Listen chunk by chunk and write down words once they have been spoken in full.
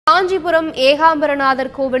காஞ்சிபுரம் ஏகாம்பரநாதர்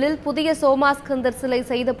கோவிலில் புதிய சோமாஸ்கந்தர் சிலை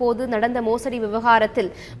செய்தபோது நடந்த மோசடி விவகாரத்தில்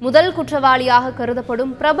முதல் குற்றவாளியாக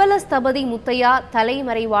கருதப்படும் பிரபல ஸ்தபதி முத்தையா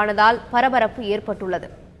தலைமறைவானதால் பரபரப்பு ஏற்பட்டுள்ளது.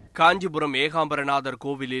 காஞ்சிபுரம் ஏகாம்பரநாதர்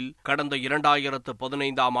கோவிலில் கடந்த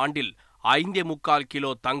 2015ஆம் ஆண்டில் 5.25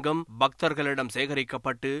 கிலோ தங்கம் பக்தர்களிடம்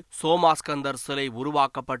சேகரிக்கப்பட்டு சோமாஸ்கந்தர் சிலை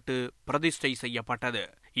உருவாக்கப்பட்டு பிரதிஷ்டை செய்யப்பட்டது.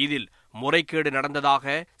 இதில் முறைகேடு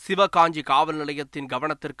நடந்ததாக சிவகாஞ்சி காவல் நிலையத்தின்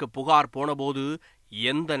கவனத்திற்கு புகார் போனபோது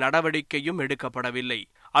எந்த நடவடிக்கையும் எடுக்கப்படவில்லை.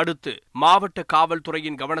 அடுத்து மாவட்ட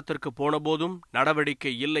காவல்துறையின் கவனத்திற்கு போனபோதும்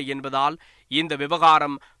நடவடிக்கை இல்லை என்பதால் இந்த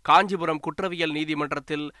விவகாரம் காஞ்சிபுரம் குற்றவியல்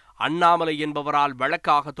நீதிமன்றத்தில் அண்ணாமலை என்பவரால்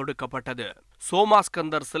வழக்காக தொடுக்கப்பட்டது.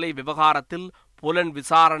 சோமாஸ்கந்தர் சிலை விவகாரத்தில் புலன்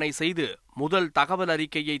விசாரணை செய்து முதல் தகவல்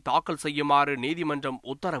அறிக்கையை தாக்கல் செய்யுமாறு நீதிமன்றம்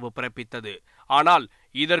உத்தரவு பிறப்பித்தது. ஆனால்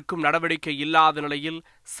இதற்கும் நடவடிக்கை இல்லாத நிலையில்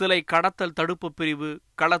சிலை கடத்தல் தடுப்பு பிரிவு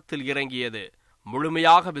களத்தில் இறங்கியது.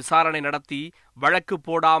 முழுமையாக விசாரணை நடத்தி வழக்கு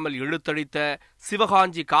போடாமல் இழுத்தடித்த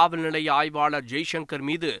சிவகாஞ்சி காவல் நிலைய ஆய்வாளர் ஜெய்சங்கர்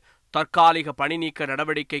மீது தற்காலிக பணி நீக்க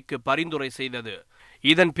நடவடிக்கைக்கு பரிந்துரை செய்தது.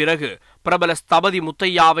 இதன் பிறகு பிரபல ஸ்தபதி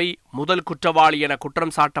முத்தையாவை முதல் குற்றவாளி என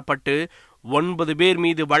குற்றம் சாட்டப்பட்டு 9 பேர்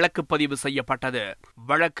மீது வழக்கு பதிவு செய்யப்பட்டது.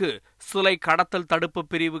 வழக்கு சிலை கடத்தல் தடுப்பு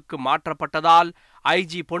பிரிவுக்கு மாற்றப்பட்டதால்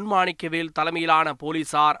ஐஜி பொன்மாணிக்கவேல் தலைமையிலான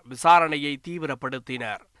போலீசார் விசாரணையை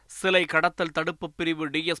தீவிரப்படுத்தினர். சிலை கடத்தல் தடுப்பு பிரிவு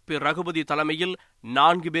டிஎஸ்பி ரகுபதி தலைமையில்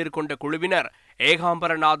 4 பேர் கொண்ட குழுவினர்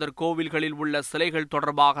ஏகாம்பரநாதர் கோவில்களில் உள்ள சிலைகள்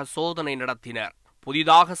தொடர்பாக சோதனை நடத்தினர்.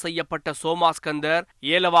 புதிதாக செய்யப்பட்ட சோமாஸ்கந்தர்,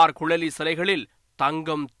 ஏலவார் குழலி சிலைகளில்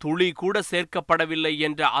தங்கம் துளி கூட சேர்க்கப்படவில்லை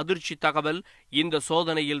என்ற அதிர்ச்சி தகவல் இந்த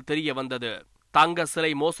சோதனையில் தெரிய வந்தது. தங்க சிலை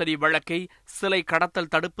மோசடி வழக்கை சிலை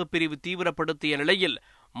கடத்தல் தடுப்பு பிரிவு தீவிரப்படுத்திய நிலையில்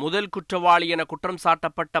முதல் குற்றவாளி என குற்றம்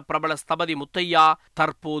சாட்டப்பட்ட பிரபல ஸ்தபதி முத்தையா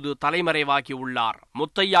தற்போது தலைமறைவாகியுள்ளார்.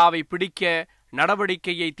 முத்தையாவை பிடிக்க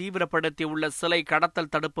நடவடிக்கையை தீவிரப்படுத்தியுள்ள சிலை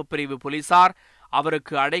கடத்தல் தடுப்பு பிரிவு போலீசார்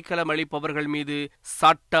அவருக்கு அடைக்கலம் அளிப்பவர்கள் மீது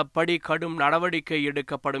சட்டப்படி கடும் நடவடிக்கை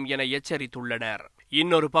எடுக்கப்படும் என எச்சரித்துள்ளனர்.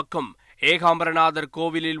 இன்னொரு பக்கம் ஏகாம்பரநாதர்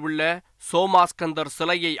கோவிலில் உள்ள சோமாஸ்கந்தர்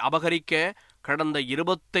சிலையை அபகரிக்க கடந்த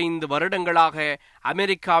 25 வருடங்களாக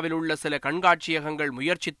அமெரிக்காவில் உள்ள சில கண்காட்சியகங்கள்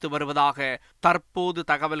முயற்சித்து வருவதாக தற்போது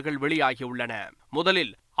தகவல்கள் வெளியாகியுள்ளன.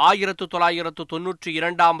 முதலில்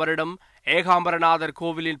 1992ஆம் வருடம் ஏகாம்பரநாதர்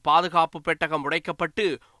கோவிலின் பாதுகாப்பு பெட்டகம் உடைக்கப்பட்டு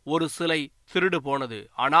ஒரு சிலை திருடு போனது.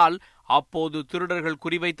 ஆனால் அப்போது திருடர்கள்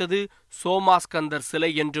குறிவைத்தது சோமாஸ்கந்தர்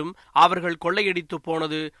சிலை என்றும் அவர்கள் கொள்ளையடித்து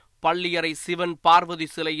போனது பள்ளியறை சிவன் பார்வதி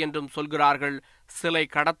சிலை என்றும் சொல்கிறார்கள் சிலை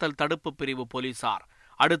கடத்தல் தடுப்பு பிரிவு போலீசார்.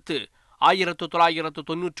 அடுத்து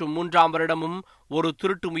 1993ஆம் வருடமும் ஒரு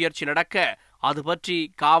திருட்டு முயற்சி நடக்க அது பற்றி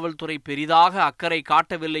காவல்துறை பெரிதாக அக்கறை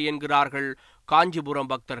காட்டவில்லை என்கிறார்கள் காஞ்சிபுரம்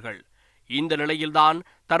பக்தர்கள். இந்த நிலையில்தான்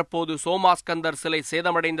தற்போது சோமாஸ்கந்தர் சிலை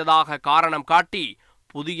சேதமடைந்ததாக காரணம் காட்டி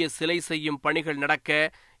புதிய சிலை செய்யும் பணிகள் நடக்க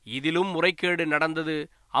இதிலும் முறைகேடு நடந்தது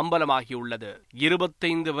அம்பலமாகியுள்ளது.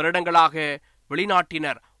 25 வருடங்களாக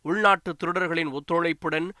வெளிநாட்டினர் உள்நாட்டு திருடர்களின்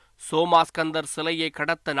ஒத்துழைப்புடன் சோமாஸ்கந்தர் சிலையை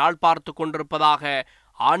கடத்த நாள் பார்த்து கொண்டிருப்பதாக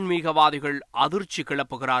ஆன்மீகவாதிகள் அதிர்ச்சி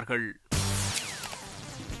கிளப்புகிறார்கள்.